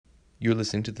You're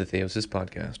listening to the Theosis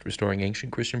Podcast, restoring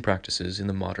ancient Christian practices in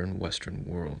the modern Western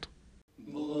world.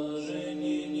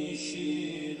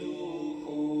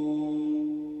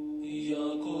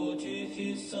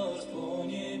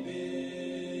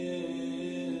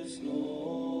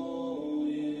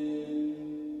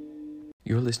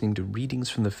 You're listening to Readings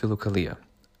from the Philokalia,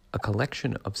 a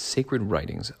collection of sacred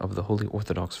writings of the Holy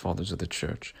Orthodox Fathers of the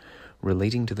Church,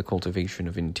 relating to the cultivation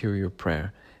of interior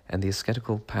prayer and the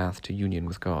ascetical path to union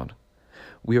with God.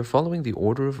 We are following the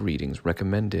order of readings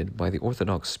recommended by the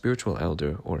Orthodox spiritual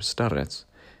elder, or starets,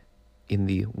 in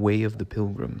the Way of the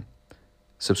Pilgrim.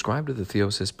 Subscribe to the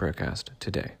Theosis Prayercast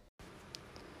today.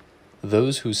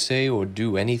 Those who say or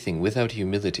do anything without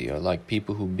humility are like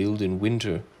people who build in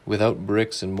winter without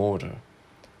bricks and mortar.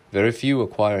 Very few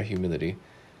acquire humility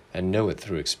and know it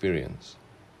through experience.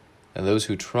 And those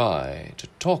who try to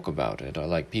talk about it are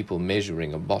like people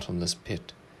measuring a bottomless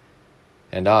pit.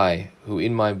 And I, who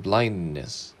in my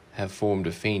blindness have formed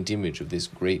a faint image of this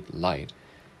great light,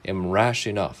 am rash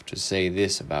enough to say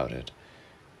this about it.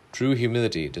 True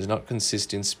humility does not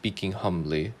consist in speaking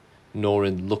humbly, nor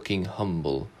in looking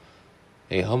humble.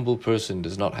 A humble person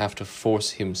does not have to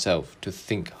force himself to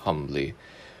think humbly,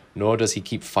 nor does he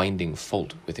keep finding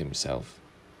fault with himself.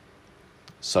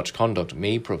 Such conduct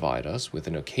may provide us with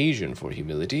an occasion for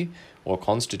humility, or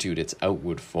constitute its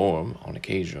outward form on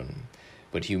occasion.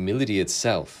 But humility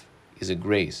itself is a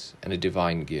grace and a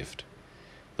divine gift.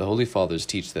 The Holy Fathers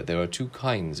teach that there are two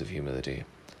kinds of humility.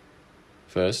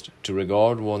 First, to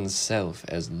regard one's self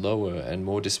as lower and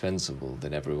more dispensable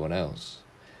than everyone else.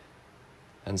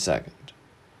 And second,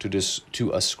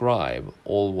 to ascribe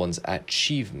all one's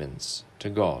achievements to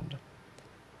God.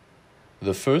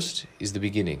 The first is the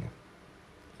beginning.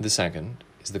 The second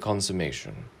is the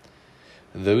consummation.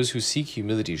 Those who seek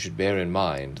humility should bear in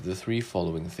mind the three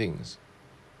following things: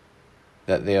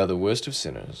 that they are the worst of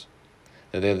sinners,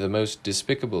 that they are the most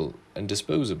despicable and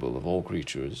disposable of all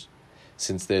creatures,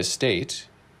 since their state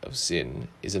of sin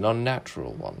is an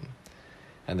unnatural one,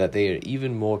 and that they are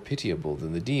even more pitiable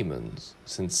than the demons,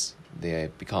 since they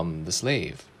have become the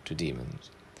slave to demons.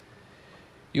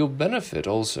 You'll benefit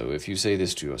also if you say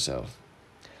this to yourself: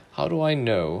 how do I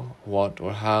know what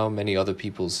or how many other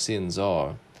people's sins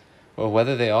are, or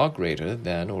whether they are greater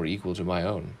than or equal to my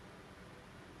own?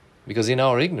 Because in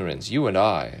our ignorance, you and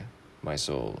I, my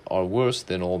soul, are worse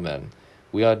than all men.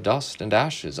 We are dust and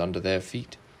ashes under their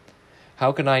feet.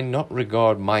 How can I not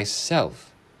regard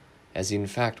myself as in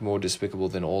fact more despicable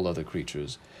than all other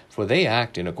creatures? For they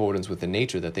act in accordance with the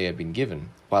nature that they have been given,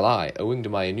 while I, owing to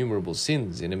my innumerable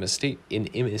sins in a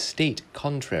state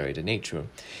contrary to nature,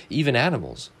 even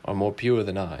animals are more pure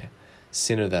than I,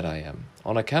 sinner that I am.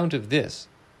 On account of this,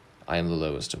 I am the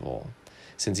lowest of all,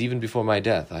 since even before my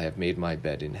death I have made my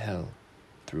bed in hell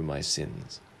through my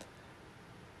sins.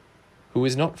 Who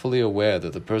is not fully aware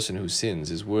that the person who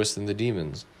sins is worse than the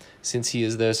demons, since he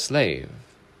is their slave,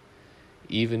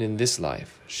 even in this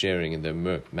life, sharing in their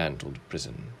murk-mantled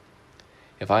prison?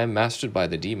 If I am mastered by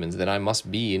the demons, then I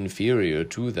must be inferior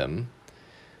to them.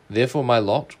 Therefore my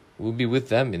lot will be with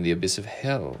them in the abyss of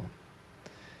hell.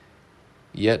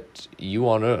 Yet you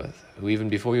on earth, who even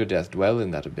before your death dwell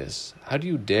in that abyss, how do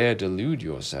you dare delude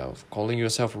yourself, calling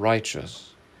yourself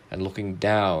righteous, and looking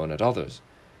down at others,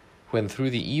 when through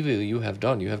the evil you have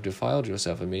done you have defiled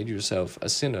yourself and made yourself a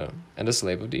sinner and a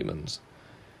slave of demons?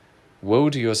 Woe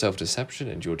to your self-deception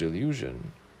and your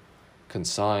delusion,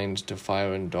 consigned to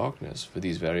fire and darkness for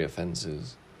these very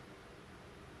offenses.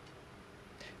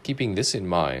 Keeping this in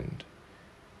mind,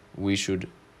 we should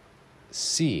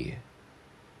see,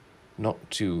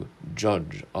 not to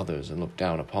judge others and look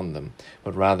down upon them,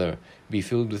 but rather be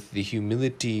filled with the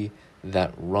humility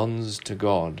that runs to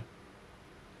God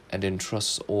and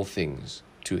entrusts all things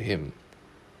to Him,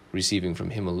 receiving from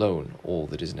Him alone all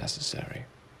that is necessary.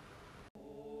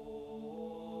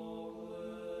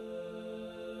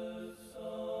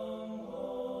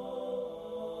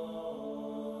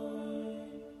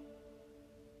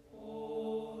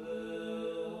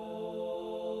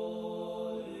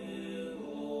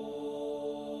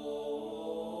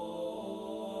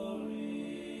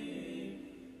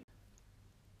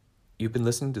 You've been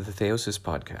listening to the Theosis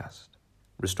Podcast,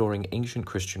 restoring ancient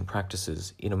Christian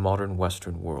practices in a modern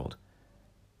Western world.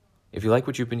 If you like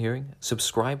what you've been hearing,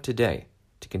 subscribe today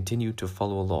to continue to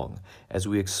follow along as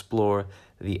we explore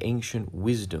the ancient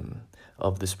wisdom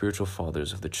of the spiritual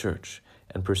fathers of the Church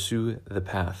and pursue the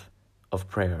path of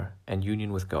prayer and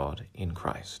union with God in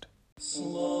Christ.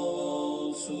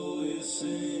 Слава Отцу и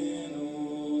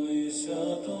Сыну и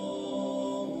Святому